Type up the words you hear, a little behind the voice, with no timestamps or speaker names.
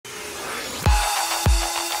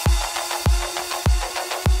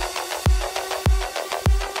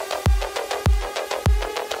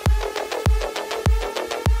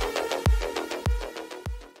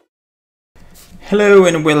Hello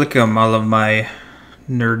and welcome, all of my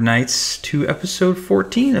Nerd Knights, to episode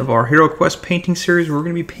 14 of our Hero Quest painting series. We're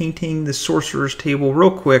going to be painting the Sorcerer's table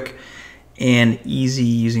real quick and easy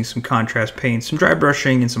using some contrast paint, some dry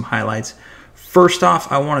brushing, and some highlights. First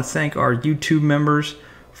off, I want to thank our YouTube members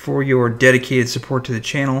for your dedicated support to the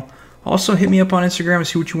channel. Also, hit me up on Instagram and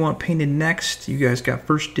see what you want painted next. You guys got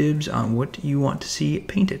first dibs on what you want to see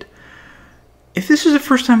painted. If this is the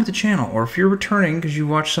first time at the channel, or if you're returning because you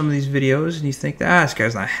watched some of these videos and you think, this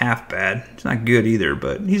guy's not half bad, it's not good either,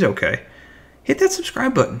 but he's okay, hit that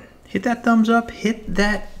subscribe button, hit that thumbs up, hit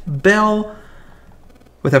that bell.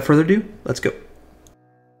 Without further ado, let's go.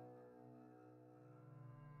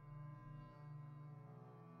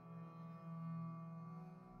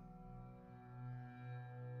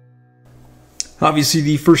 Obviously,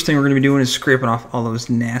 the first thing we're going to be doing is scraping off all those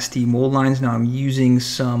nasty mold lines. Now I'm using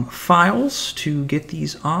some files to get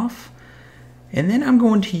these off. And then I'm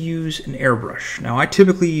going to use an airbrush. Now I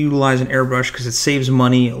typically utilize an airbrush because it saves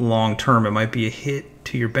money long term. It might be a hit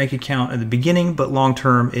to your bank account at the beginning, but long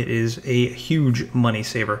term it is a huge money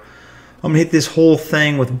saver. I'm going to hit this whole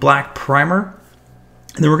thing with black primer.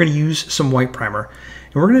 And then we're going to use some white primer.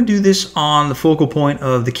 And we're going to do this on the focal point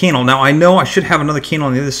of the candle. Now, I know I should have another candle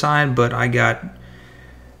on the other side, but I got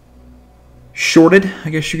shorted, I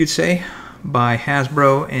guess you could say, by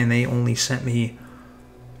Hasbro, and they only sent me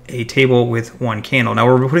a table with one candle. Now,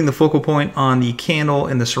 we're putting the focal point on the candle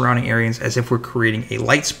and the surrounding areas as if we're creating a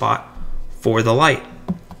light spot for the light.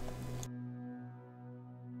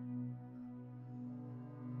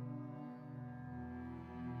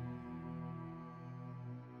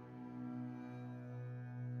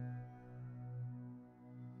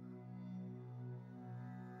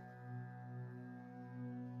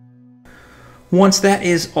 Once that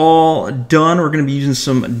is all done, we're going to be using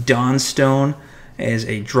some Dawnstone as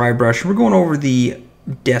a dry brush. We're going over the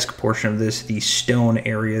desk portion of this, the stone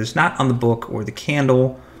areas, not on the book or the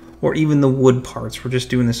candle or even the wood parts. We're just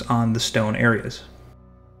doing this on the stone areas.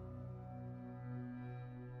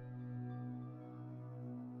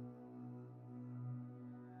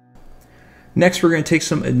 Next, we're going to take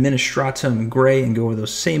some Administratum Grey and go over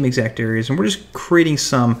those same exact areas, and we're just creating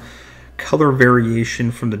some color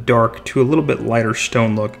variation from the dark to a little bit lighter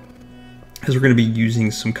stone look, as we're going to be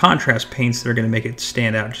using some contrast paints that are going to make it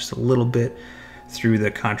stand out just a little bit through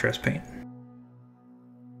the contrast paint.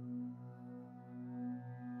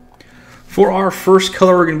 For our first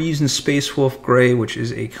color, we're going to be using Spacewolf Grey, which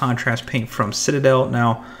is a contrast paint from Citadel.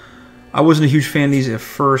 Now, I wasn't a huge fan of these at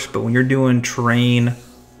first, but when you're doing terrain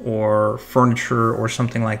or furniture or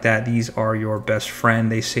something like that, these are your best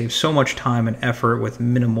friend. They save so much time and effort with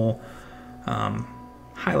minimal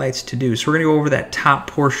highlights to do. So we're going to go over that top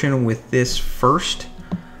portion with this first.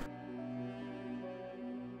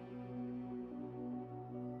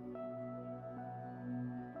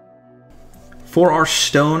 For our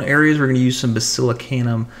stone areas, we're going to use some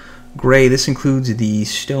Basilicanum Grey. This includes the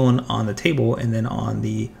stone on the table and then on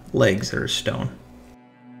the legs that are stone.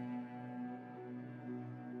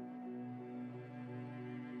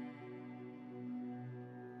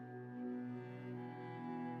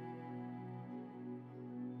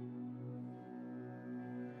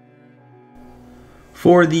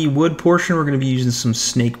 For the wood portion, we're going to be using some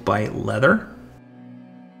Snakebite Leather.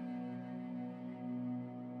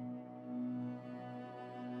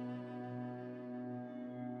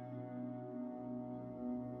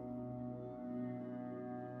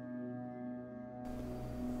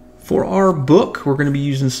 For our book, we're going to be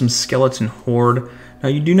using some Skeleton Horde. Now,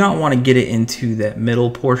 you do not want to get it into that middle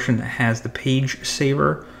portion that has the page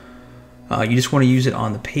saver. You just want to use it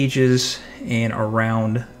on the pages and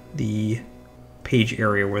around the page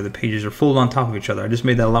area where the pages are folded on top of each other. I just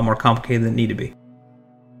made that a lot more complicated than it needed to be.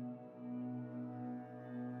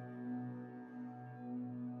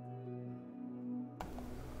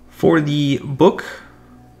 For the book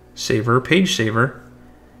saver, page saver,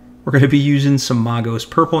 we're going to be using some Magos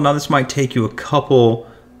Purple. Now this might take you a couple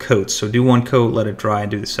coats, so do one coat, let it dry,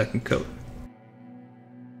 and do the second coat.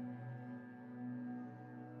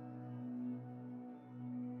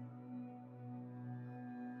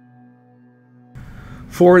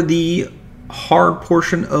 For the hard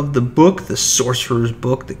portion of the book, the Sorcerer's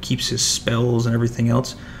book that keeps his spells and everything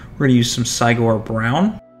else, we're going to use some Cygor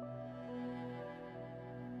Brown.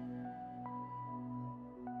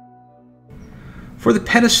 For the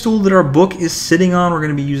pedestal that our book is sitting on, we're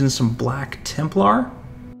going to be using some black Templar.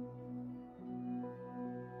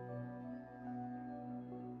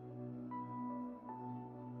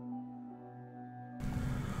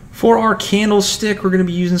 For our candlestick, we're going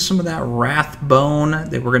to be using some of that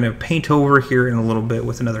Wraithbone that we're going to paint over here in a little bit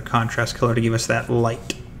with another contrast color to give us that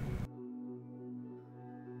light.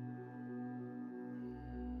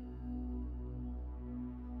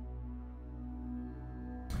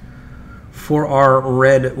 For our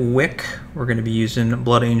red wick, we're going to be using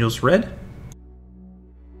Blood Angels Red.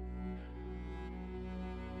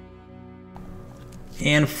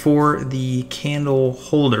 And for the candle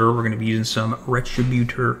holder, we're going to be using some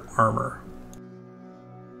Retributor Armour.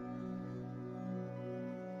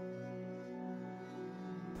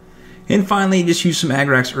 And finally, just use some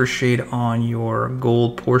Agrax Earthshade on your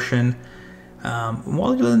gold portion.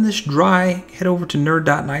 While you're letting this dry, head over to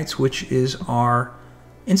nerd.nights, which is our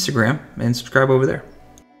Instagram, and subscribe over there.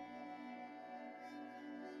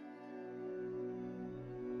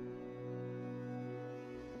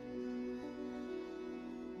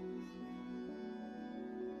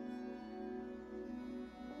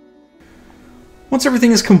 Once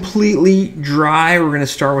everything is completely dry, we're going to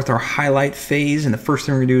start with our highlight phase, and the first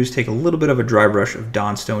thing we're going to do is take a little bit of a dry brush of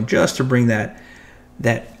Dawnstone just to bring that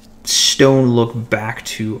stone look back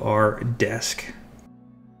to our desk.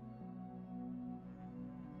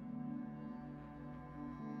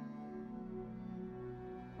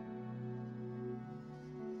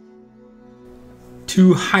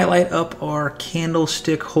 To highlight up our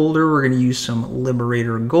candlestick holder, we're going to use some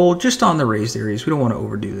Liberator Gold just on the raised areas. We don't want to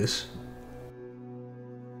overdo this.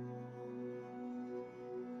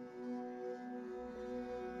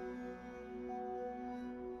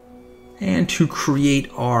 And to create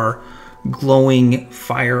our glowing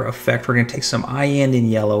fire effect, we're going to take some Iyanden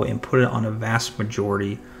Yellow and put it on a vast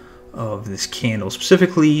majority of this candle,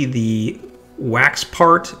 specifically the wax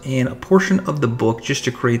part and a portion of the book, just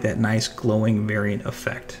to create that nice glowing variant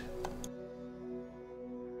effect.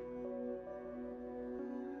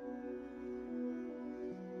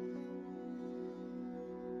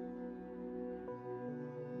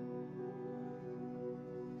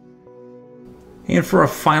 And for a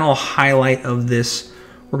final highlight of this,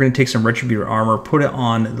 we're going to take some Retributor Armour, put it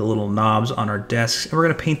on the little knobs on our desks, and we're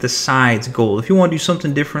going to paint the sides gold. If you want to do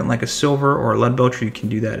something different like a silver or a lead belcher, you can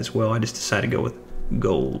do that as well. I just decided to go with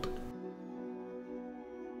gold.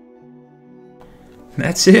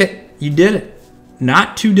 That's it. You did it.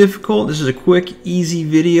 Not too difficult. This is a quick, easy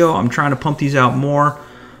video. I'm trying to pump these out more.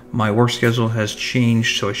 My work schedule has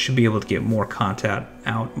changed, so I should be able to get more content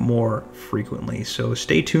out more frequently. So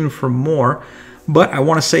stay tuned for more. But I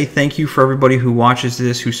want to say thank you for everybody who watches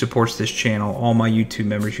this, who supports this channel, all my YouTube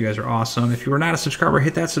members. You guys are awesome. If you are not a subscriber,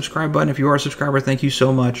 hit that subscribe button. If you are a subscriber, thank you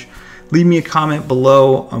so much. Leave me a comment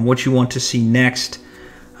below on what you want to see next.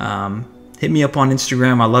 Hit me up on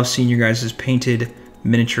Instagram. I love seeing you guys' painted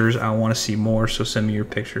miniatures. I want to see more, so send me your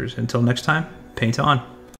pictures. Until next time, paint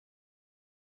on.